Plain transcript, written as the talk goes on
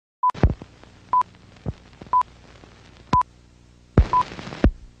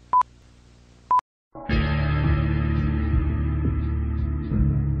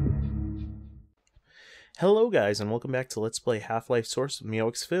Hello guys and welcome back to Let's Play Half-Life Source with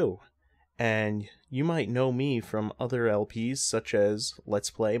Meowxfu. And you might know me from other LPs such as Let's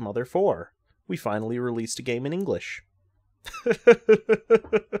Play Mother 4. We finally released a game in English.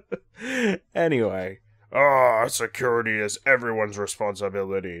 Anyway. Security is everyone's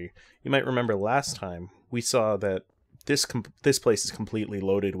responsibility. You might remember last time we saw that this place is completely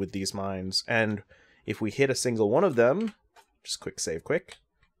loaded with these mines, and if we hit a single one of them, just quick save quick.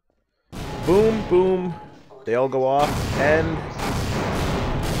 Boom, boom. They all go off, and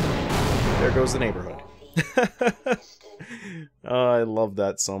there goes the neighborhood. Oh, I love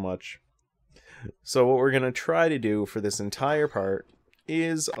that so much. So what we're going to try to do for this entire part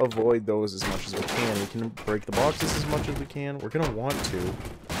is avoid those as much as we can. We can break the boxes as much as we can. We're going to want to,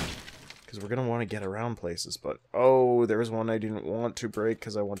 because we're going to want to get around places. But, oh, there's one I didn't want to break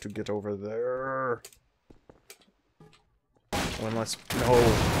because I want to get over there. Unless, no.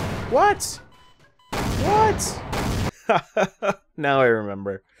 What? What? Now I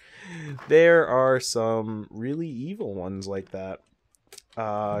remember. There are some really evil ones like that.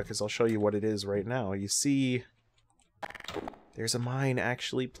 Because I'll show you what it is right now. You see, there's a mine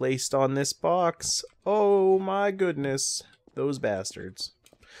actually placed on this box. Oh my goodness. Those bastards.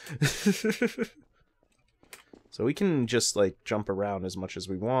 So we can just, like, jump around as much as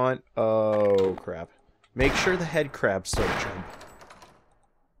we want. Oh, crap. Make sure the head crabs don't jump.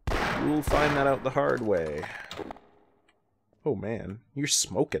 You'll find that out the hard way. Oh man, you're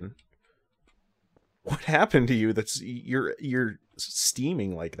smoking. What happened to you? That's you're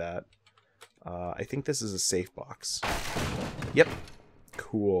steaming like that. I think this is a safe box. Yep.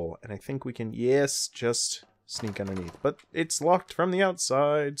 Cool. And I think we can, yes, just sneak underneath. But it's locked from the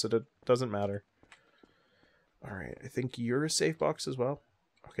outside, so that doesn't matter. Alright, I think you're a safe box as well.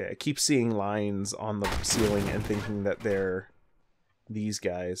 Okay, I keep seeing lines on the ceiling and thinking that they're these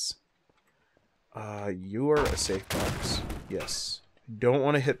guys. You are a safe box. Yes. Don't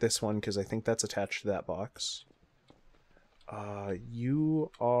want to hit this one because I think that's attached to that box.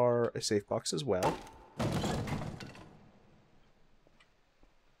 You are a safe box as well.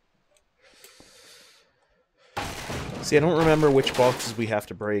 See, I don't remember which boxes we have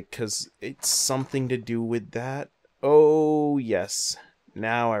to break because it's something to do with that. Oh, yes.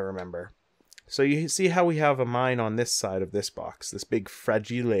 Now I remember. So you see how we have a mine on this side of this box, this big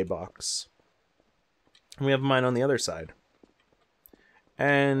fragile box. And we have a mine on the other side.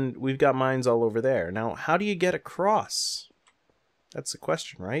 And we've got mines all over there. Now, how do you get across? That's the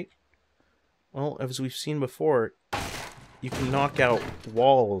question, right? Well, as we've seen before, you can knock out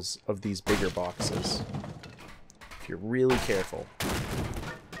walls of these bigger boxes if you're really careful.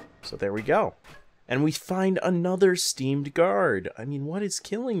 So there we go. And we find another steamed guard. I mean, what is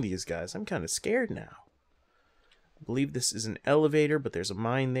killing these guys? I'm kind of scared now. I believe this is an elevator, but there's a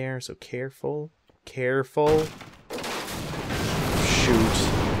mine there, so careful. Careful. Shoot.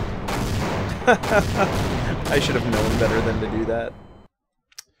 I should have known better than to do that.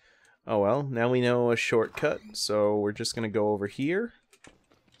 Oh well, now we know a shortcut, so we're just going to go over here.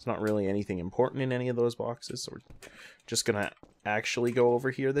 It's not really anything important in any of those boxes, so we're just going to actually go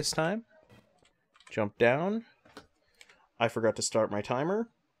over here this time. Jump down. I forgot to start my timer.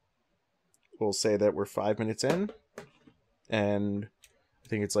 We'll say that we're 5 minutes in. And I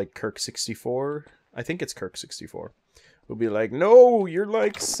think it's like Kirk64. I think it's Kirk64. We'll be like, no, you're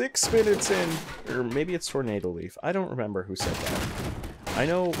like 6 minutes in. Or maybe it's Tornado Leaf. I don't remember who said that. I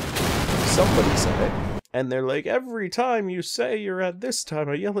know somebody said it. And they're like, every time you say you're at this time,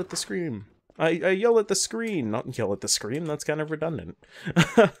 I yell at the screen. I yell at the screen, not yell at the screen, that's kind of redundant.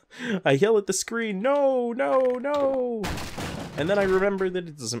 I yell at the screen, no, no, no! And then I remember that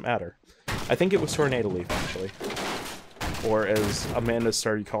it doesn't matter. I think it was Tornado Leaf, actually. Or as Amanda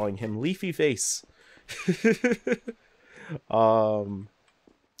started calling him, Leafy Face. Oh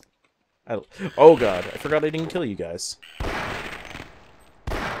god, I forgot I didn't kill you guys.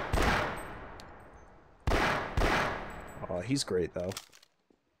 Oh, he's great, though.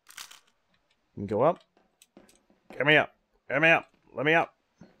 You can go up. Get me up. Get me up. Let me up.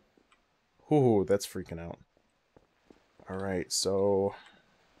 Ooh, that's freaking out. Alright, so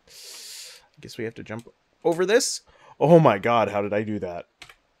I guess we have to jump over this. Oh my god, how did I do that?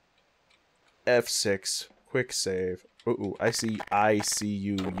 F6. Quick save. Ooh, I see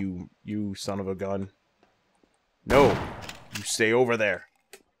you, you son of a gun. No! You stay over there.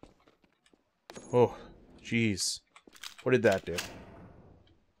 Oh, jeez. What did that do?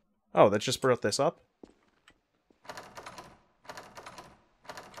 Oh, that just brought this up?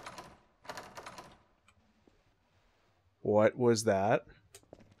 What was that?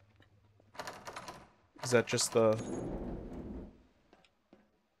 Is that just the...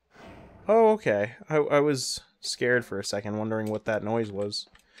 Oh, Oh, okay. I was scared for a second, wondering what that noise was.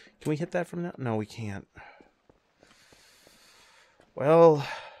 Can we hit that from now? No, we can't. Well,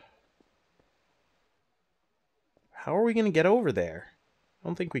 how are we going to get over there? I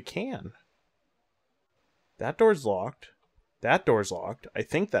don't think we can. That door's locked. That door's locked. I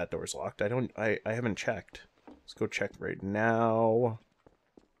think that door's locked. I haven't checked. Let's go check right now.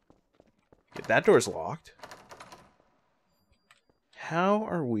 Yeah, that door's locked. How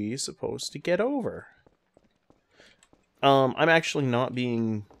are we supposed to get over? I'm actually not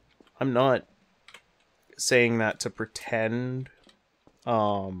being... I'm not saying that to pretend...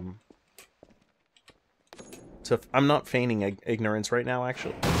 I'm not feigning ignorance right now,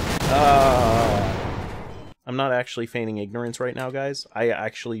 actually. I'm not actually feigning ignorance right now, guys. I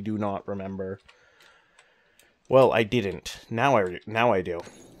actually do not remember. Well, I didn't. Now I do.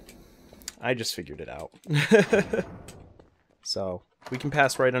 I just figured it out. So, we can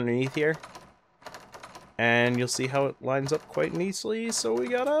pass right underneath here. And you'll see how it lines up quite nicely. So we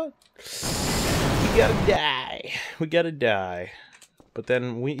gotta die. We gotta die. But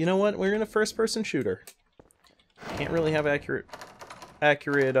then you know what? We're in a first-person shooter. Can't really have accurate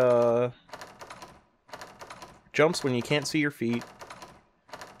jumps when you can't see your feet,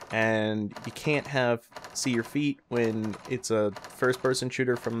 and you can't see your feet when it's a first-person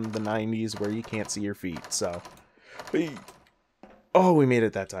shooter from the 90s where you can't see your feet. So, oh, we made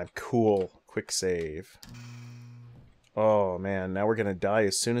it that time. Cool. Quick save. Oh man, now we're gonna die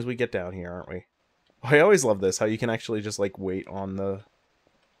as soon as we get down here, aren't we? I always love this, how you can actually just like wait on the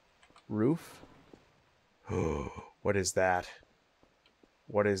roof. What is that?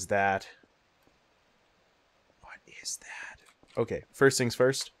 What is that? What is that? Okay, first things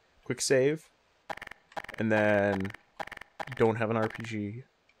first. Quick save. And then don't have an RPG.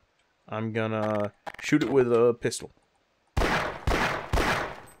 I'm gonna shoot it with a pistol.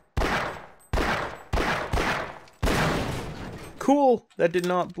 Cool! That did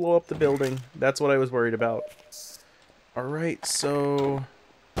not blow up the building. That's what I was worried about. Alright, so...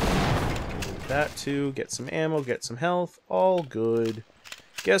 that too. Get some ammo, get some health. All good.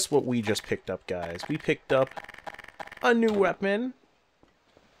 Guess what we just picked up, guys? We picked up a new weapon.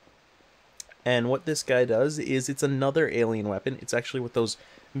 And what this guy does is it's another alien weapon. It's actually what those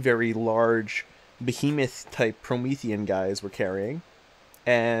very large behemoth-type Promethean guys were carrying.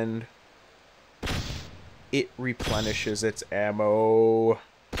 And it replenishes its ammo.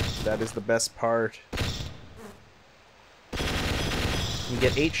 That is the best part. You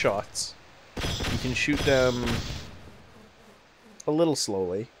get 8 shots. You can shoot them a little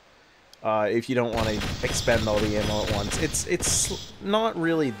slowly. If you don't want to expend all the ammo at once. It's not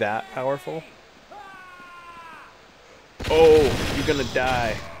really that powerful. Oh, you're gonna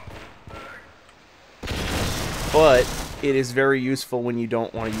die. But it is very useful when you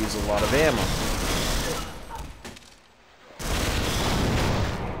don't want to use a lot of ammo.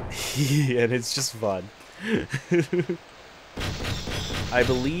 And it's just fun. I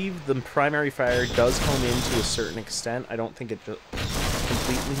believe the primary fire does home in to a certain extent. I don't think it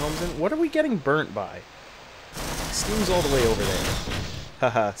completely homes in. What are we getting burnt by? Steam's all the way over there.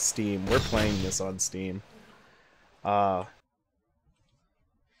 Haha, Steam. We're playing this on Steam. Loading,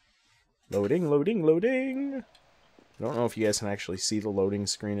 loading, loading! I don't know if you guys can actually see the loading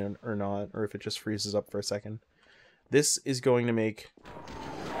screen or not, or if it just freezes up for a second. This is going to make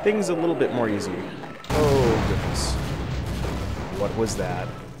things a little bit more easy. Oh, goodness. What was that?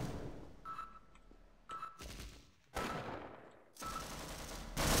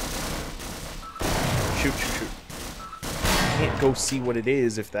 Shoot, shoot, shoot. I can't go see what it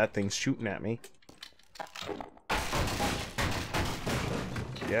is if that thing's shooting at me.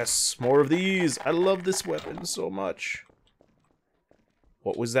 Yes, more of these! I love this weapon so much.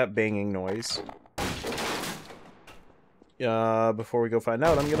 What was that banging noise? Before we go find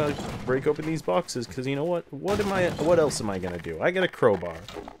out, I'm gonna break open these boxes, because you know what? What else am I gonna do? I got a crowbar.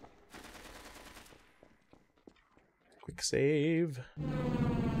 Quick save.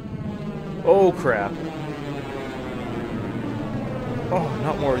 Oh, crap. Oh,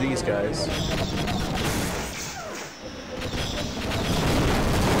 not more of these guys.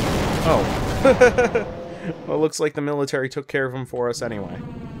 Oh. Well, it looks like the military took care of them for us anyway.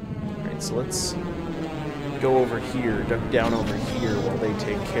 Alright, so let's go over here, duck down over here while they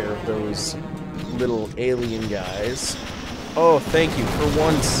take care of those little alien guys. Oh, thank you. For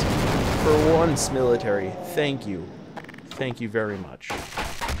once, military. Thank you. Thank you very much.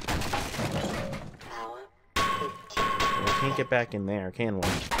 We can't get back in there, can we?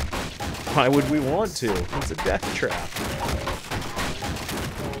 Why would we want to? It's a death trap.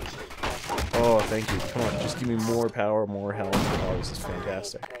 Oh, thank you. Come on, just give me more power, more health. Oh, this is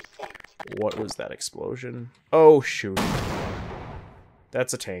fantastic. What was that explosion? Oh, shoot.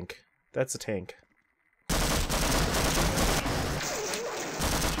 That's a tank. That's a tank.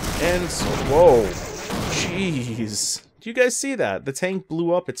 And so, whoa. Jeez. Do you guys see that? The tank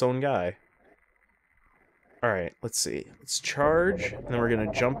blew up its own guy. Alright, let's see. Let's charge, and then we're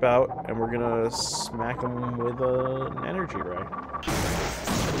gonna jump out, and we're gonna smack him with an energy ray.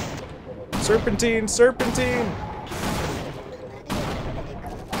 Serpentine! Serpentine!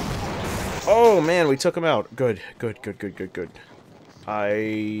 Oh, man, we took him out. Good, good, good, good, good, good.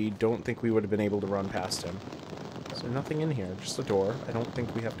 I don't think we would have been able to run past him. Is there nothing in here? Just a door. I don't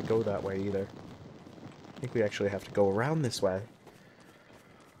think we have to go that way either. I think we actually have to go around this way.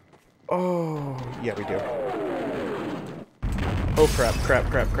 Oh, yeah, we do. Oh, crap, crap,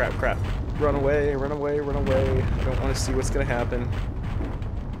 crap, crap, crap. Run away, run away, run away. I don't want to see what's going to happen.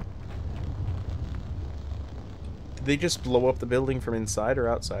 Did they just blow up the building from inside or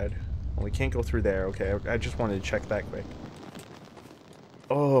outside? Well, we can't go through there. Okay, I just wanted to check that quick.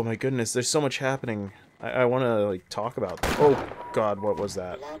 Oh, my goodness, there's so much happening. I want to, like, talk about that. Oh, God, what was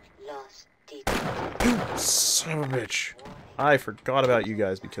that? You son of a bitch. I forgot about you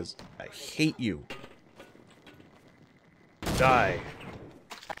guys because I hate you. Die.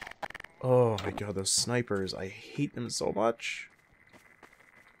 Oh my god, those snipers. I hate them so much.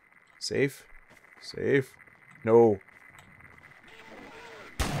 Safe. Safe. No.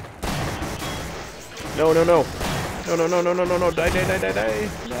 No, no, no. No, no, no, no, no, no, no. Die, die, die, die, die. Die,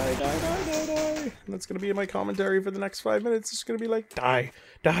 die, die, die, die. And that's gonna be in my commentary for the next 5 minutes. It's gonna be like, die,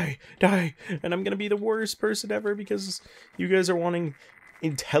 die, die. And I'm gonna be the worst person ever because you guys are wanting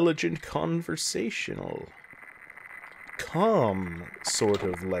intelligent conversational sort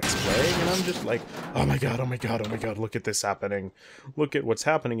of let's play, and I'm just like, oh my god, oh my god, oh my god, look at this happening. Look at what's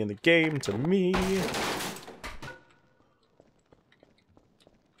happening in the game to me.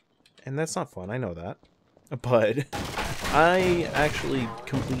 And that's not fun, I know that. But I actually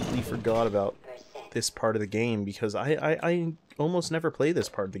completely forgot about this part of the game because I almost never play this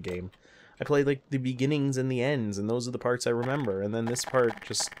part of the game. I play like the beginnings and the ends, and those are the parts I remember, and then this part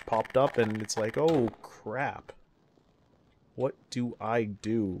just popped up and it's like, oh crap. What do I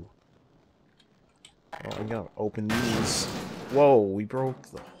do? Well, I'm gonna open these. Whoa, we broke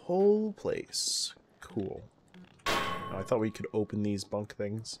the whole place. Cool. Oh, I thought we could open these bunk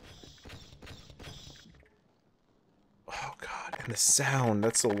things. Oh god, and the sound,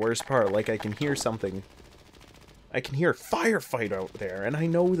 that's the worst part. Like, I can hear something. I can hear a firefight out there, and I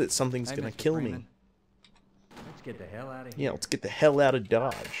know that something's gonna kill me. Let's get the hell out of here. Yeah, let's get the hell out of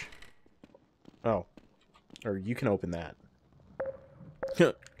Dodge. Oh. Or you can open that.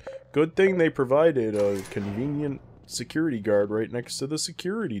 Good thing they provided a convenient security guard right next to the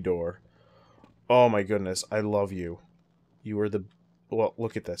security door. Oh my goodness, I love you. You are the... Well,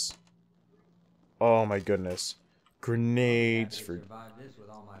 look at this. Oh my goodness. Grenades for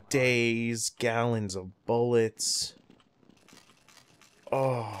days, gallons of bullets.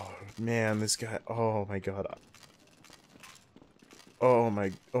 Oh man, this guy... Oh my god. Oh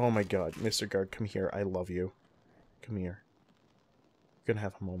my god. Mr. Guard, come here. I love you. Come here. We're gonna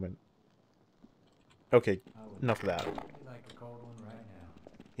have a moment. Okay, enough of that. Like a cold one right now.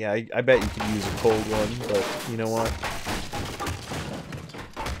 Yeah, I bet you could use a cold one, but you know what?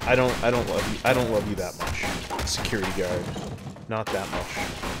 I don't love you. I don't love you that much. Security guard. Not that much.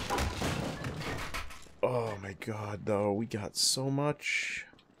 Oh my god, though. We got so much.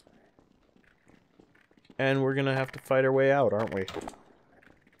 And we're gonna have to fight our way out, aren't we?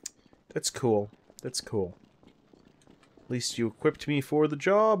 That's cool. That's cool. At least you equipped me for the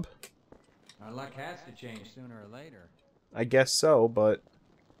job. Our luck has to change sooner or later. I guess so, but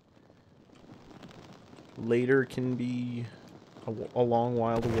later can be a long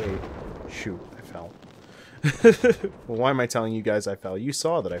while to wait. Shoot, I fell. Well, why am I telling you guys I fell? You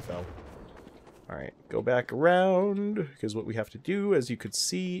saw that I fell. Alright, go back around, because what we have to do, as you could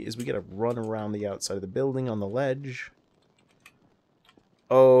see, is we gotta run around the outside of the building on the ledge.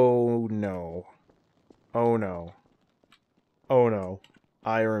 Oh no. Oh no. Oh no.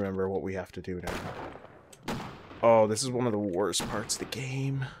 I remember what we have to do now. Oh, this is one of the worst parts of the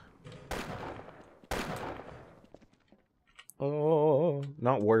game. Oh,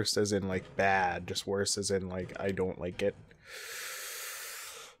 not worse as in like bad, just worse as in like I don't like it.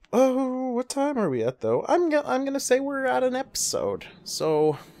 Oh, what time are we at though? I'm gonna say we're at an episode.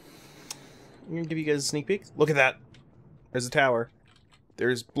 So I'm gonna give you guys a sneak peek. Look at that. There's a tower.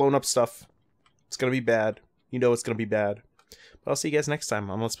 There's blown up stuff. It's gonna be bad. You know it's gonna be bad. But I'll see you guys next time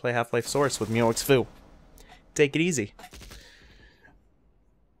on Let's Play Half-Life Source with Meowxfu. Take it easy.